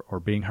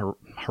or being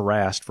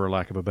harassed, for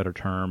lack of a better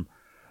term,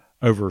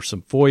 over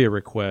some FOIA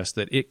requests,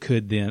 that it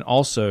could then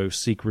also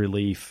seek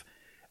relief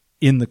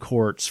in the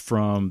courts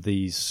from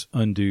these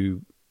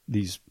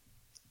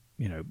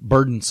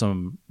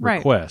burdensome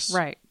requests.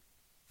 Right.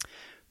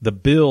 The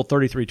bill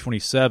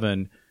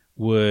 3327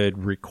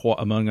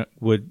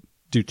 would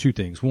do two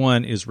things.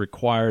 One is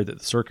require that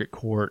the circuit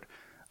court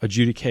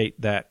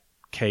adjudicate that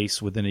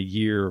case within a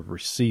year of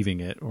receiving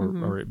it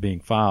or it being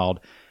filed.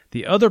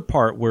 The other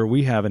part where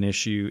we have an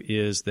issue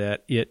is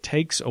that it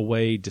takes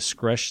away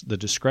the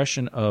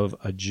discretion of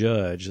a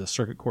judge, a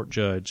circuit court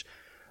judge,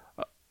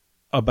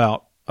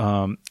 about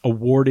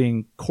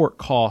awarding court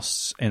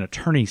costs and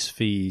attorney's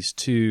fees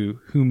to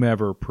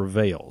whomever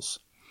prevails.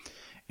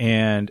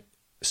 And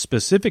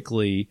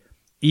specifically,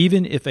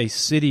 even if a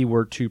city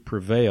were to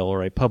prevail,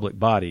 or a public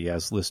body,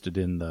 as listed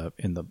in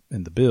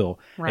the bill,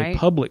 right, a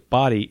public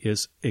body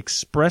is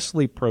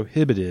expressly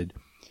prohibited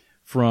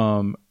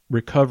from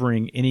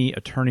recovering any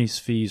attorney's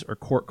fees or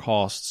court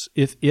costs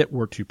if it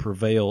were to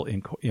prevail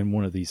in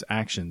one of these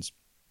actions.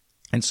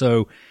 And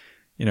so,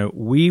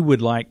 we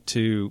would like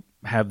to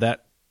have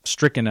that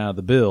stricken out of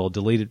the bill,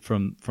 deleted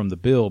from the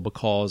bill,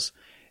 because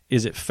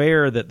is it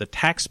fair that the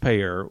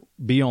taxpayer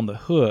be on the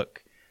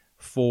hook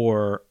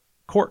for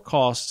court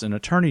costs and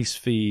attorney's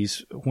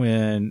fees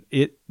when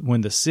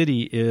the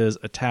city is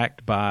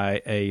attacked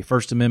by a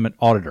First Amendment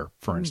auditor,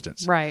 for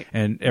instance? Right.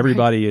 And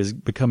everybody is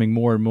becoming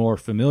more and more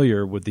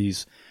familiar with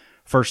these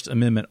First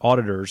Amendment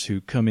auditors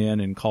who come in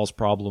and cause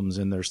problems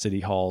in their city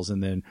halls,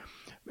 and then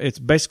it's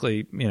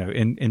basically,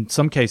 in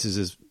some cases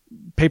is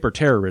paper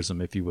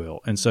terrorism, if you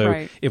will. And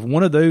so if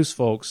one of those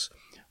folks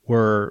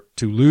were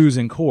to lose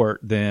in court,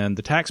 then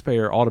the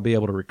taxpayer ought to be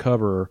able to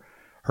recover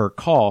her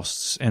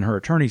costs and her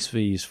attorney's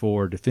fees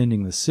for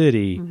defending the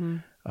city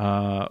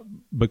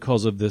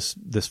because of this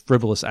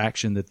frivolous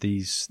action that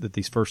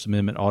these First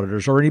Amendment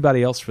auditors, or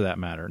anybody else for that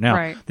matter.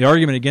 Now, the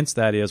argument against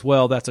that is,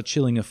 well, that's a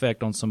chilling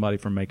effect on somebody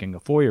from making a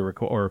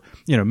FOIA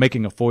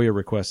making a FOIA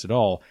request at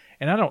all.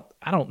 And I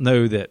don't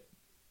know that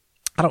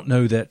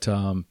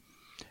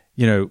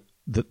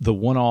the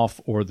one-off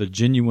or the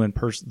genuine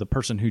person, the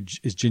person who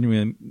is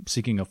genuinely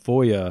seeking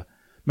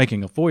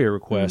making a FOIA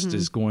request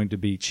is going to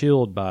be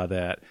chilled by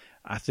that.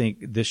 I think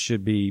this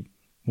should be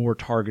more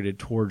targeted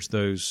towards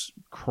those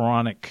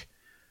chronic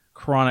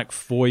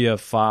FOIA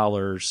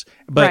filers.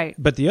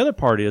 But the other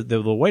part is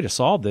the way to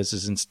solve this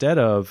is, instead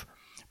of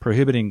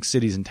prohibiting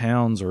cities and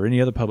towns or any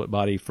other public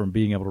body from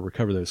being able to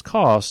recover those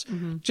costs,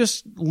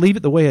 just leave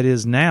it the way it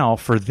is now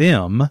for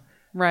them,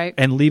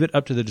 and leave it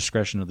up to the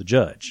discretion of the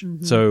judge.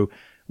 So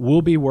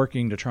we'll be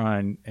working to try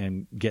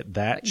and get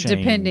that changed.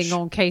 Depending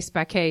on case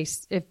by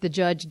case, if the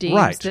judge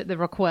deems that the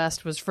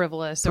request was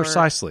frivolous.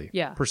 Precisely.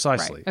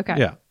 Right. Okay.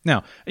 Yeah.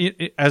 Now,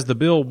 as the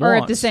bill wants. Or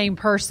if the same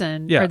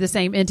person or the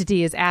same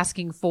entity is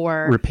asking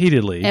for.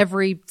 Repeatedly.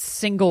 Every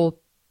single,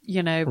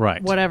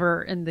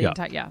 whatever in the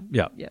entire.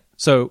 Yeah.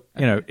 So,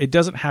 it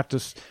doesn't have to.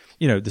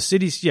 The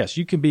cities, yes,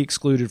 you can be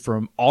excluded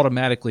from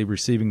automatically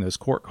receiving those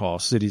court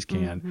costs. Cities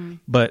can,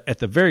 but at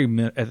the very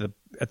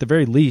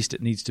least,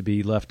 it needs to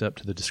be left up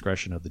to the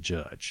discretion of the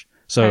judge.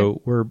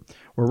 So we're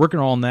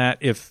working on that.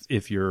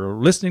 If you're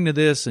listening to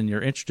this and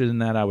you're interested in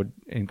that, I would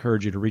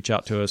encourage you to reach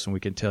out to us, and we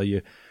can tell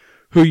you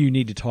who you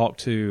need to talk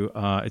to.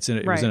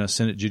 It was in a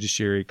Senate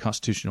Judiciary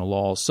Constitutional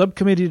Laws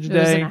subcommittee today. It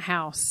was in a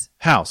House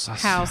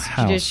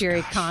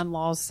Judiciary Con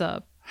Laws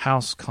sub.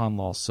 House Con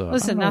Law sub.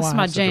 Listen, that's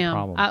my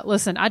jam.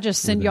 I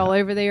just send y'all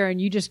over there, and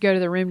you just go to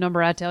the room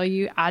number I tell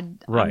you. I'm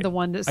the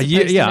one that's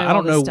supposed to know I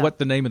don't know stuff. what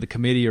the name of the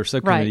committee or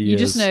subcommittee is. You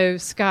just know,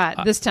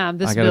 Scott, this time,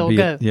 this bill,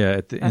 go.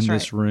 In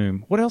this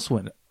room. What else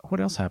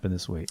happened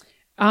this week?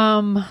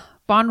 Bond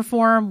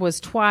reform was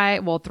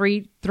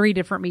three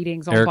different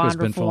meetings on Erica's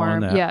bond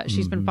reform. Yeah,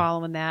 she's been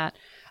following that.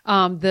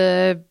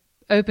 The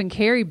open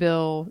carry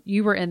bill,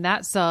 you were in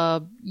that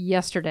sub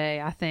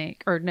yesterday, I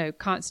think. Or no,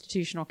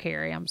 constitutional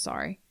carry, I'm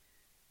sorry.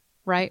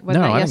 Right?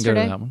 Wasn't that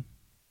yesterday? I didn't go to that one.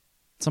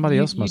 Somebody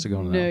else must have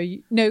gone to that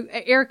one. No,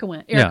 Erica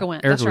went. Erica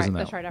went. Erica That's was right. in that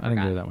That's right. I one.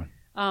 forgot. I didn't go to that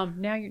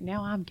one.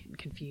 Now I'm getting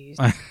confused.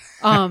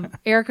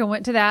 Erica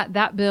went to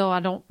that bill.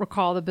 I don't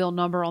recall the bill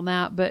number on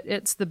that, but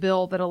it's the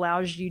bill that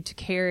allows you to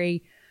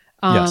carry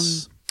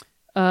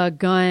a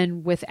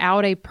gun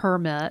without a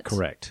permit.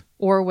 Correct.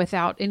 Or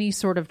without any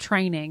sort of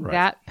training. Right.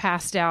 That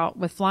passed out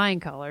with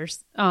flying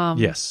colors.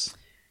 Yes.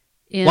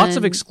 Lots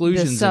of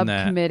exclusions in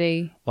that.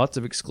 Subcommittee. Lots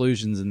of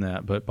exclusions in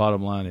that, but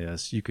bottom line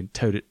is you can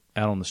tote it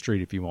out on the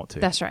street if you want to.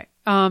 That's right.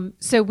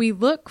 So we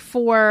look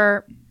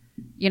for,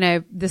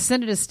 the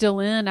Senate is still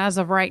in as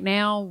of right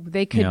now.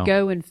 They could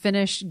go and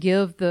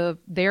give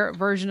their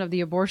version of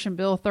the abortion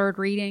bill third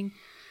reading.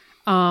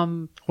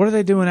 What are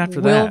they doing after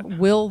that?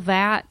 Will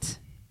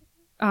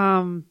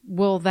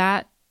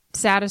that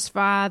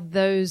satisfy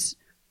those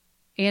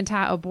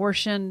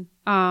anti-abortion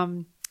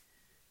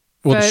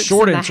Well, the votes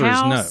short in the answer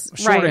House. is no.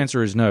 Short Right.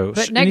 answer is no.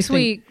 But next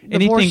week,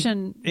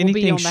 abortion will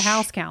be on the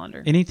House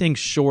calendar. Anything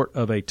short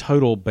of a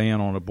total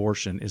ban on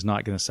abortion is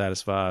not going to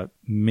satisfy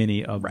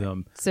many of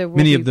them. So we'll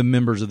many be of the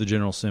members of the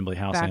General Assembly,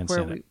 House and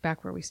Senate.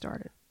 Back where we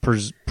started.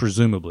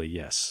 Presumably,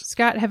 yes.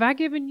 Scott, have I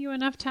given you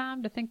enough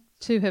time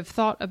to have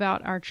thought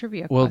about our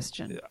trivia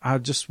question? I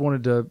just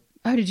wanted to.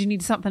 Oh, did you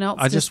need something else?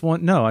 I just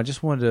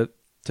wanted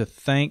to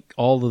thank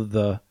all of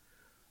the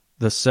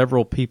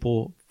several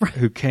people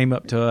who came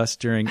up to us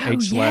during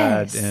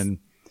HLAD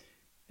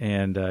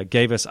and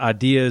gave us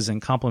ideas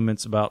and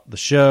compliments about the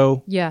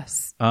show.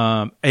 Yes.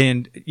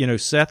 And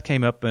Seth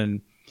came up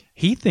and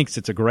he thinks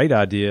it's a great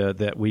idea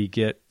that we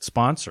get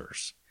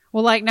sponsors.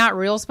 Well, like not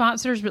real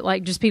sponsors, but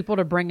like just people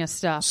to bring us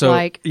stuff,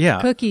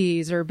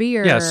 cookies or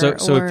beer. Yeah.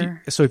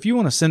 So if you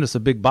want to send us a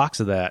big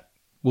box of that,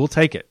 we'll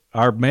take it.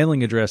 Our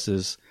mailing address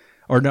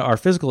our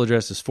physical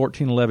address is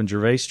 1411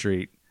 Gervais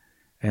Street,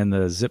 and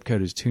the zip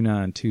code is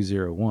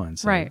 29201.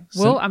 So right.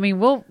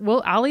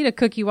 I'll eat a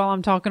cookie while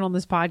I'm talking on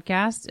this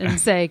podcast and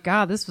say,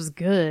 "God, this was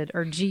good,"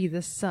 or "Gee,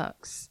 this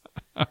sucks."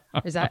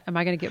 Am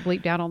I going to get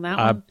bleeped out on that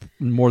one?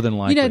 More than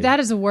likely. That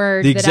is a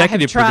word that I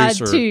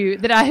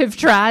have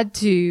tried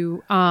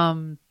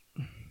to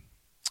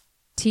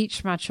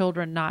teach my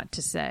children not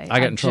to say. I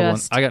got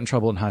in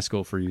trouble in high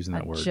school for using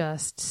that word.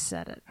 Just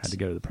said it. Had to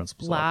go to the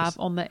principal's live office.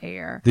 on the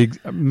air.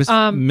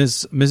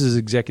 Mrs.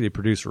 Executive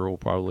Producer will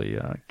probably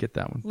get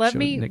that one. Let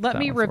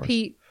me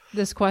repeat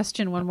this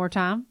question one more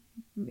time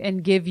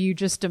and give you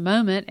just a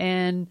moment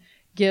and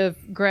give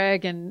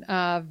Greg and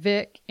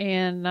Vic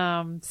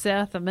and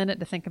Seth a minute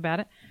to think about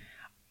it.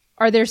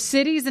 Are there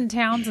cities and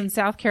towns in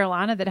South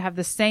Carolina that have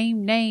the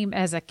same name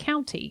as a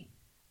county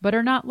but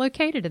are not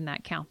located in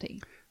that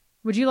county?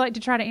 Would you like to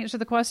try to answer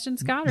the question,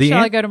 Scott, or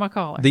shall I go to my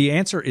caller? The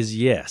answer is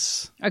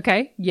yes.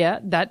 Okay. Yeah,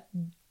 that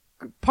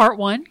part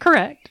one,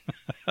 correct.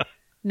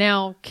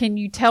 Now, can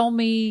you tell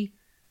me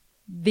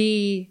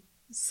the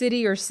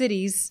city or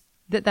cities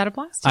that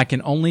applies to? I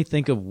can only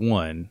think of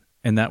one,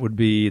 and that would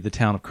be the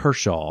town of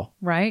Kershaw.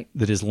 Right.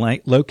 That is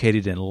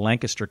located in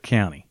Lancaster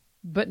County.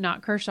 But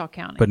not Kershaw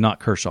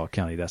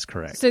County. That's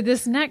correct. So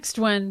this next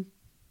one,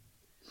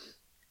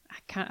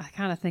 I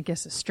kind of think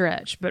it's a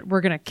stretch, but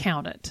we're going to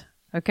count it.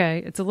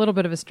 Okay, it's a little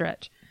bit of a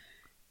stretch.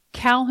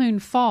 Calhoun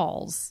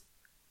Falls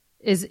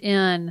is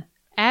in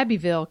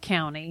Abbeville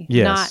County,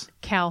 not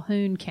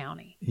Calhoun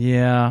County.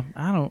 Yeah,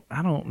 I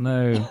don't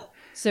know.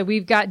 So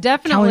we've got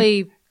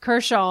definitely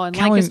Kershaw and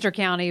Lancaster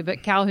County,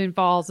 but Calhoun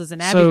Falls is in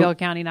Abbeville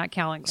County, not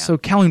Calhoun County. So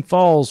Calhoun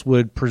Falls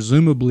would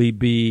presumably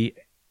be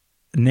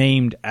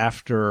named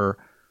after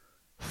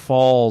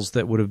falls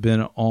that would have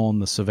been on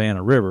the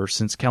Savannah River,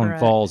 since Calhoun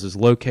Falls is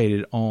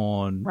located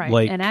on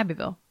Lake in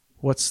Abbeville.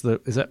 Is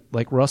that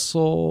Lake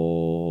Russell?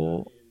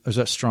 Or is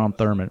that Strom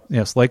Thurmond?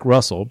 Yes, Lake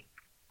Russell.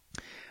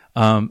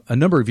 A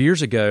number of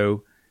years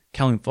ago,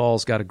 Calhoun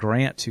Falls got a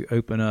grant to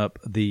open up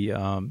the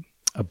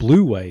a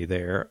Blueway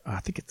there. I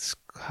think it's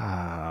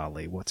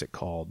what's it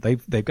called?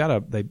 They've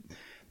got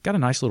a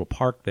nice little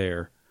park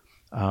there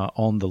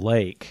on the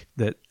lake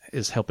that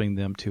is helping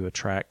them to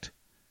attract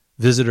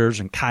visitors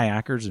and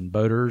kayakers and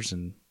boaters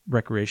and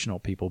recreational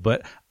people.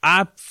 But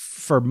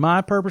for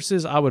my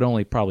purposes, I would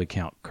only probably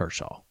count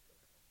Kershaw.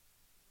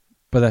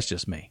 But that's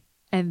just me.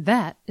 And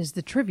that is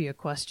the trivia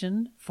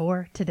question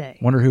for today.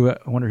 Wonder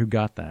who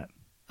got that.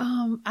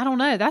 I don't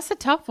know. That's a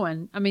tough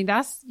one. I mean,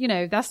 that's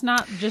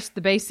not just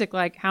the basic,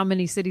 like, how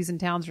many cities and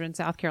towns are in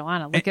South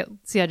Carolina. I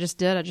just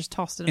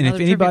tossed it. And if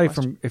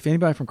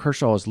anybody from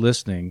Kershaw is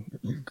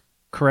listening,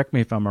 correct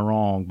me if I'm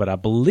wrong, but I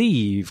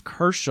believe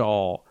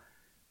Kershaw,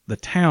 the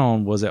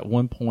town, was at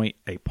one point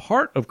a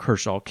part of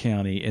Kershaw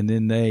County, and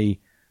then they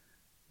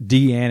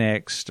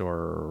de-annexed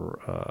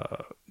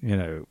or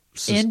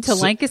into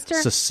Lancaster?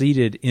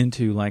 Seceded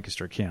into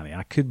Lancaster County.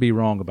 I could be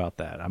wrong about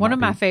that. One of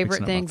my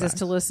favorite things is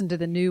to listen to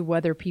the new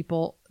weather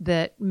people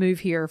that move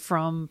here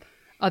from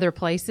other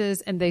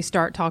places, and they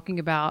start talking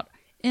about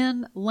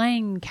in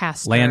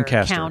Lancaster.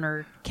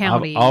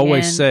 County. I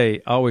always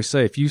say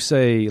if you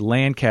say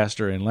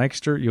Lancaster and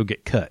Lancaster, you'll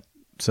get cut.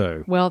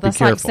 So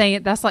that's like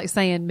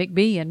saying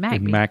McBee and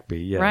Macbee.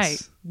 Macbee, yes. Right.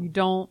 You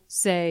don't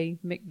say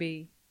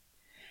McBee.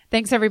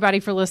 Thanks everybody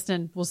for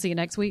listening. We'll see you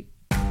next week.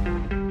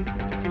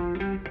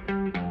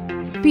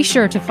 Be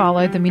sure to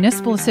follow the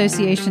Municipal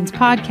Association's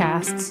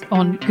podcasts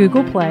on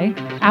Google Play,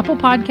 Apple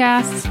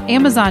Podcasts,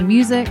 Amazon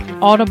Music,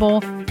 Audible,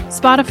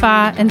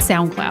 Spotify, and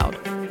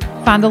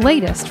SoundCloud. Find the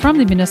latest from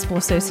the Municipal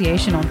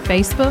Association on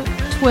Facebook,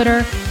 Twitter,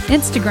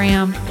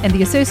 Instagram, and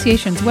the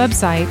association's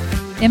website,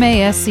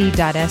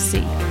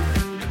 masc.sc.